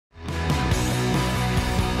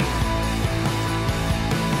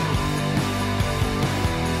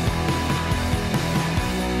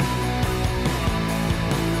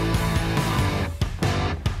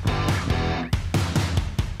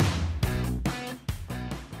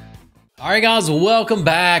Alright guys, welcome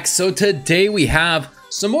back. So today we have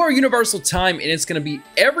some more Universal Time, and it's going to be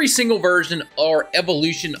every single version or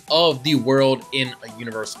evolution of the world in a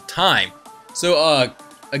Universal Time. So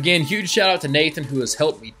again, huge shout out to Nathan who has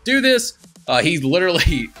helped me do this. He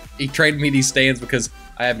traded me these stands because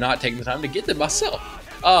I have not taken the time to get them myself.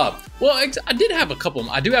 Well, I did have a couple of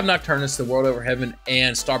them. I do have Nocturnus, the World Over Heaven,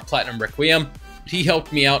 and Star Platinum Requiem. He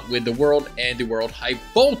helped me out with the world and the world high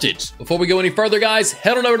voltage. Before we go any further, guys,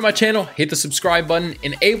 head on over to my channel, hit the subscribe button,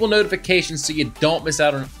 enable notifications so you don't miss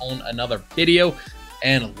out on another video,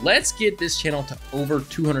 and let's get this channel to over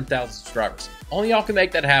 200,000 subscribers. Only y'all can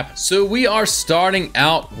make that happen. So we are starting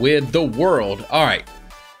out with the world. All right,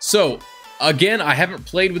 so again, I haven't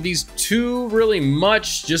played with these two really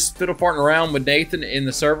much, just fiddle farting around with Nathan in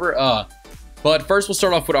the server. But first we'll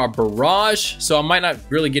start off with our barrage. So I might not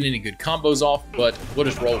really get any good combos off, but we'll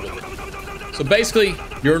just roll with it. So basically,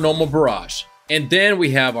 your normal barrage. And then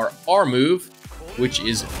we have our R move, which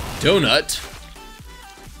is donut.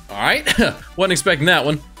 All right, wasn't expecting that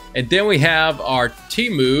one. And then we have our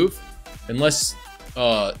T move, unless,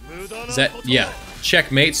 is that, yeah,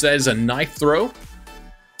 checkmate. So that is a knife throw.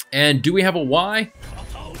 And do we have a Y?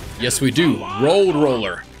 Yes, we do. Road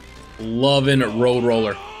roller. Loving road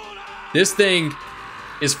roller. This thing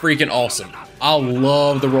is freaking awesome. I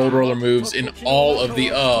love the road roller moves in all of the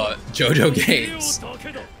JoJo games.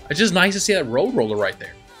 It's just nice to see that road roller right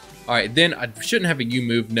there. All right, then I shouldn't have a U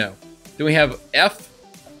move, no. Do we have F?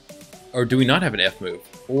 Or do we not have an F move?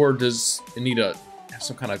 Or does it need to have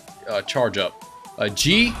some kind of charge up?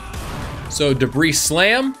 G, so debris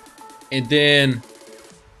slam, and then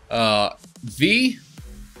V,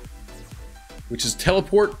 which is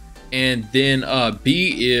teleport. And then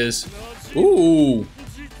B is, ooh,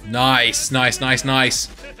 nice.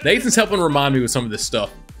 Nathan's helping remind me with some of this stuff.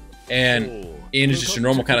 And N is just your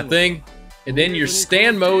normal kind of thing. And then your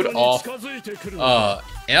stand mode off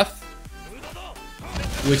F,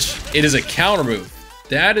 which it is a counter move.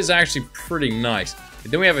 That is actually pretty nice.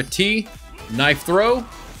 And then we have a T, knife throw,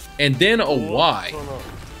 and then a Y.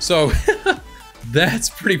 So that's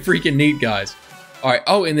pretty freaking neat, guys. All right,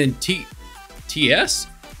 oh, and then TS?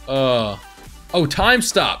 Oh, time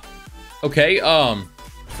stop. Okay,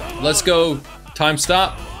 let's go time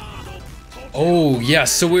stop. Oh,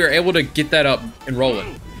 yes, so we were able to get that up and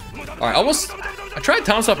rolling. All right, I tried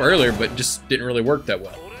time stop earlier, but just didn't really work that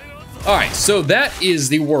well. All right, so that is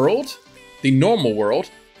the world, the normal world.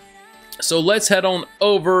 So let's head on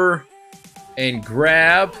over and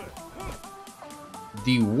grab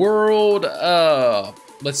the world,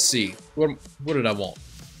 let's see, what did I want?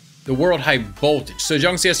 The world high voltage. So as you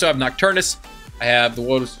can see, I still have Nocturnus. I have the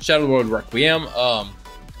world Shadow World Requiem,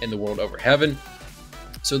 and the world over heaven.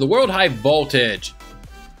 So the world high voltage.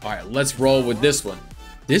 All right, let's roll with this one.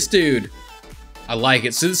 This dude, I like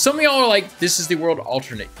it. So some of y'all are like, this is the world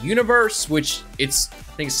alternate universe, which it's,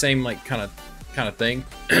 I think, same like kind of thing.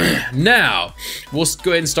 Now we'll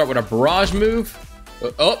go ahead and start with a barrage move.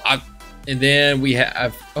 And then we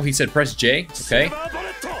have, oh, he said press J. Okay.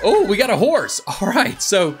 Oh, we got a horse. All right,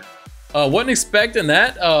 so wasn't expecting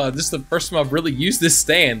that. This is the first time I've really used this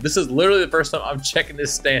stand. This is literally the first time I'm checking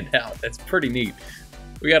this stand out. That's pretty neat.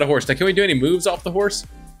 We got a horse. Now, can we do any moves off the horse?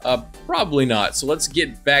 Probably not. So let's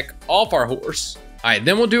get back off our horse. All right,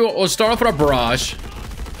 then we'll start off with our barrage.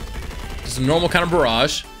 Just a normal kind of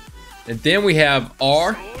barrage. And then we have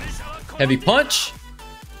our heavy punch.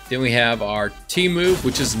 Then we have our T move,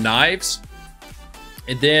 which is knives.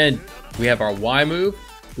 And then we have our Y move,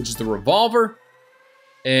 which is the revolver.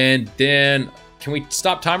 And then, can we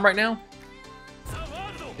stop time right now?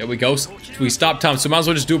 There we go. We stop time, so might as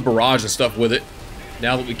well just do a barrage and stuff with it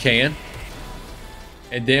now that we can.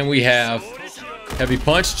 And then we have heavy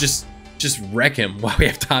punch, just wreck him while we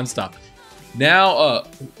have time stop. Now,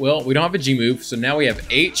 well, we don't have a G move, so now we have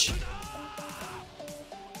H.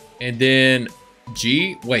 And then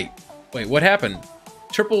G, wait, what happened?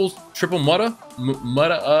 Triple mutta?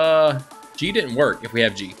 G didn't work if we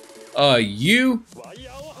have G. U.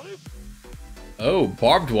 Oh,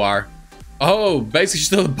 barbed wire. Oh, basically just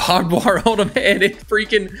throw the barbed wire on him and it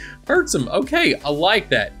freaking hurts him. Okay, I like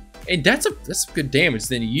that. And that's good damage.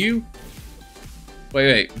 Then U.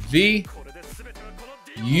 Wait, V.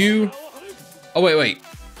 U. Oh, wait.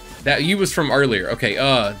 That U was from earlier. Okay,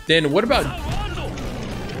 then what about...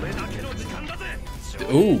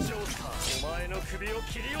 Ooh.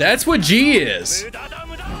 That's what G is.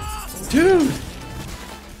 Dude.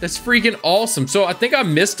 That's freaking awesome. So I think I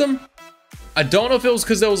missed him. I don't know if it was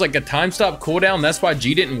because there was like a time stop cooldown. That's why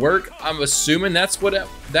G didn't work. I'm assuming that's what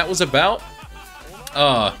that was about.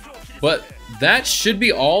 But that should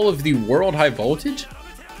be all of the world high voltage.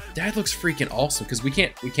 that looks freaking awesome because we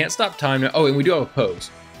can't stop time now. Oh, and we do have a pose.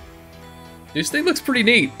 This thing looks pretty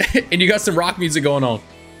neat. And you got some rock music going on.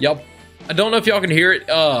 Yep. I don't know if y'all can hear it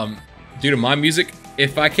due to my music.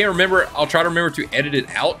 If I can't remember, I'll try to remember to edit it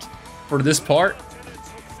out for this part.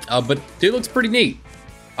 But it looks pretty neat.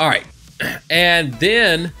 All right. And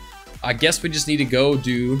then I guess we just need to go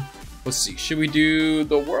do, let's see, should we do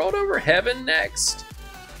the world over heaven next?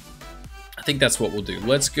 I think that's what we'll do.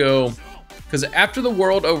 Let's go, because after the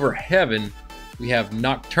world over heaven, we have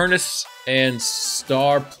Nocturnus and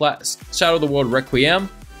Shadow of the World Requiem.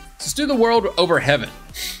 So let's do the world over heaven.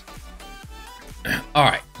 All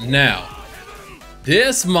right, now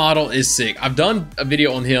this model is sick. I've done a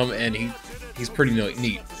video on him and he's pretty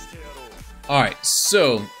neat. All right,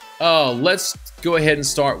 so let's go ahead and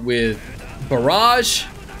start with Barrage.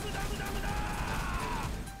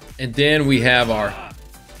 And then we have our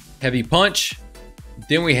Heavy Punch.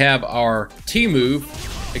 Then we have our T move,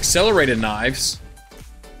 Accelerated Knives.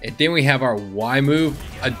 And then we have our Y move.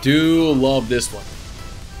 I do love this one.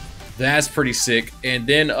 That's pretty sick. And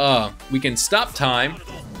then we can stop time.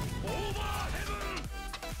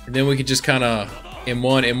 And then we can just kind of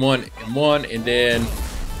M1, M1, M1, and then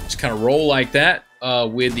just kind of roll like that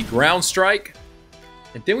with the ground strike.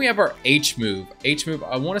 And then we have our H move. H move,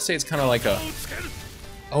 I want to say it's kind of like a,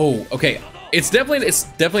 oh, okay. It's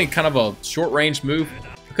definitely kind of a short range move.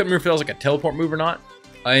 I couldn't remember if it was like a teleport move or not.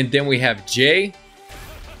 And then we have J,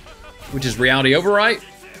 which is Reality Overwrite.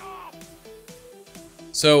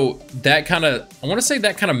 So that kind of, I want to say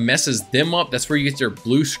that kind of messes them up. That's where you get their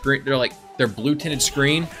blue screen, their blue tinted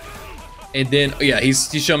screen. And then, oh yeah,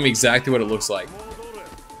 he's showing me exactly what it looks like.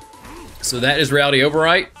 So that is Reality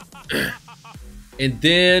Overwrite. And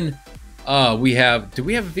then we have, do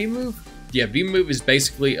we have a V move? Yeah, V move is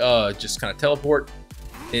basically just kind of teleport.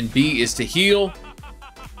 And B is to heal.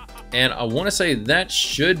 And I want to say that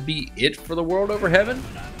should be it for the world over heaven.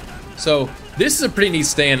 So this is a pretty neat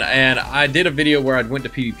stand, and I did a video where I went to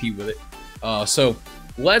PvP with it. So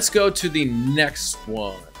let's go to the next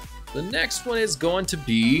one. The next one is going to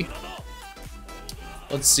be,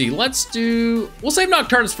 let's see, we'll save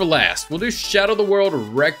Nocturnus for last. We'll do Shadow of the World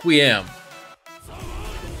Requiem.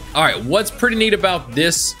 All right, what's pretty neat about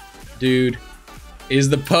this dude is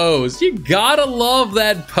the pose. You gotta love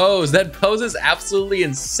that pose. That pose is absolutely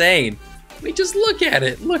insane. I mean, just look at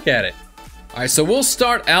it, look at it. All right, so we'll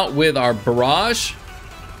start out with our Barrage.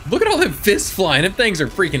 Look at all them fists flying. Them things are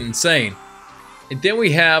freaking insane. And then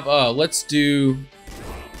we have, let's do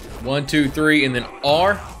 1, 2, 3, and then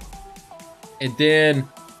R. And then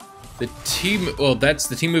the T, well, that's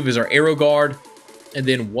the T move is our Arrow Guard. And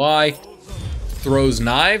then Y throws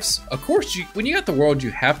knives. Of course, when you got the world,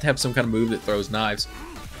 you have to have some kind of move that throws knives.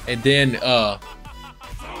 And then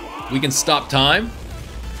we can stop time.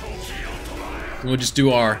 And we'll just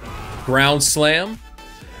do our Ground Slam.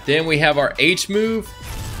 Then we have our H move,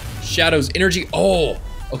 Shadow's Energy. Oh,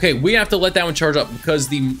 okay, we have to let that one charge up because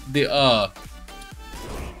we'll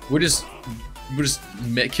just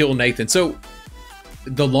kill Nathan. So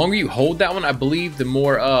the longer you hold that one, I believe, the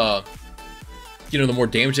more the more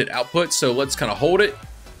damage it outputs. So let's kind of hold it,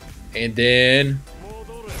 and then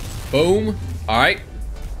boom. All right,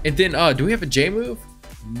 and then do we have a J move?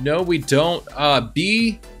 No, we don't.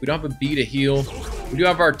 B, we don't have a B to heal. We do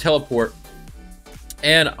have our teleport.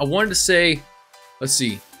 And I wanted to say, let's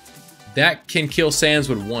see, that can kill Sans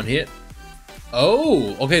with one hit.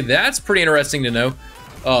 Oh, okay, that's pretty interesting to know.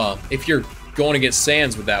 If you're going against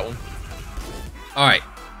Sans with that one. All right,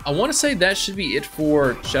 I want to say that should be it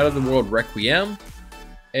for Shadow of the World Requiem.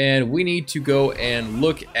 And we need to go and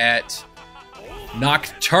look at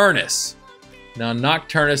Nocturnus. Now,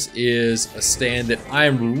 Nocturnus is a stand that I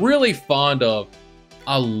am really fond of.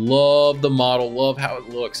 I love the model, love how it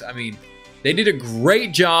looks. I mean, they did a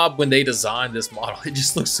great job when they designed this model. It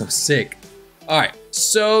just looks so sick. All right,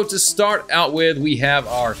 so to start out with, we have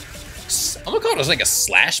our, I'm gonna call it like a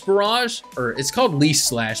slash barrage, or it's called leash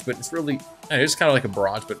slash, but it's really, it's kind of like a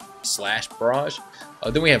barrage, but slash barrage.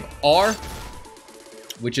 Then we have R,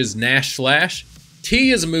 which is Nash slash.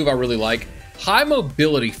 T is a move I really like. High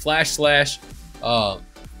mobility flash slash and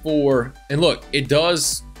look, it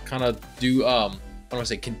does kind of do, I don't want to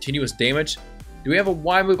say continuous damage. Do we have a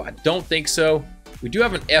Y move? I don't think so. We do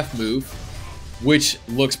have an F move, which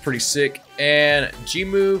looks pretty sick. And G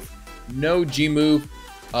move, no G move.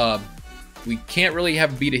 We can't really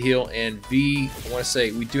have B to heal. And V, I want to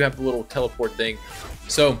say, we do have the little teleport thing.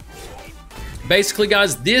 So basically,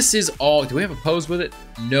 guys, this is all. Do we have a pose with it?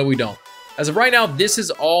 No, we don't. As of right now, this is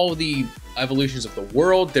all the evolutions of the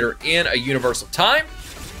world that are in a universal time.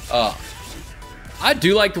 I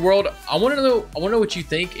do like the world. I want to know what you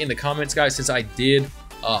think in the comments, guys, since I did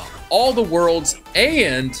all the worlds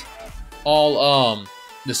and all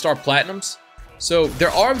the star platinums. So there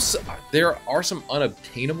are some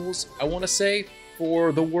unobtainables, I want to say,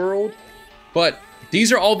 for the world, but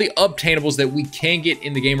these are all the obtainables that we can get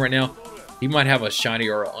in the game right now. He might have a shiny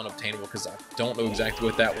or an unobtainable because I don't know exactly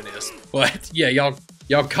what that one is. But yeah,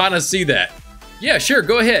 y'all kind of see that. Yeah, sure,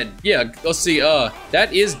 go ahead. Yeah, let's see.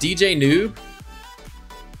 That is DJ Noob.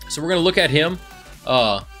 So we're gonna look at him.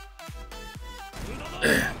 As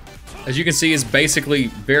you can see, it's basically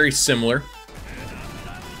very similar.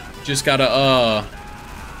 Just got a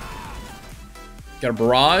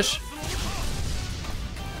barrage.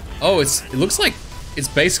 Oh, it looks like it's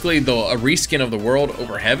basically a reskin of the world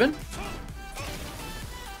over heaven.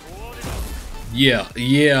 Yeah.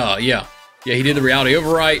 Yeah, he did the reality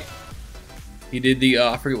overwrite. He did the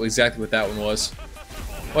I forget exactly what that one was.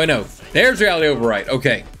 Oh no, there's reality overwrite.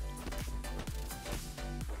 Okay.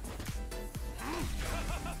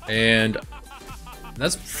 And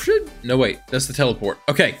that's no wait, that's the teleport.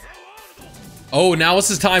 Okay. Oh, now it's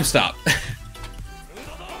his time stop.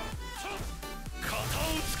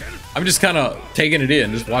 I'm just kind of taking it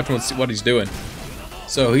in, just watching what he's doing.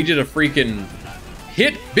 So he did a freaking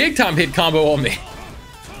big time hit combo on me.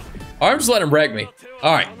 I'm just letting him wreck me.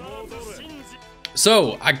 All right.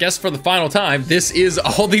 So I guess for the final time, this is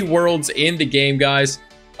all the worlds in the game, guys.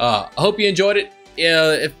 I hope you enjoyed it.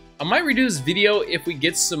 If I might redo this video if we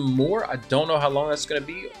get some more. I don't know how long that's gonna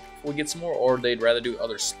be if we get some more, or they'd rather do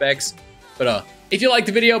other specs. But if you liked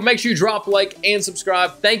the video, make sure you drop a like and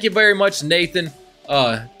subscribe. Thank you very much, Nathan.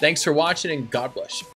 Thanks for watching, and God bless you.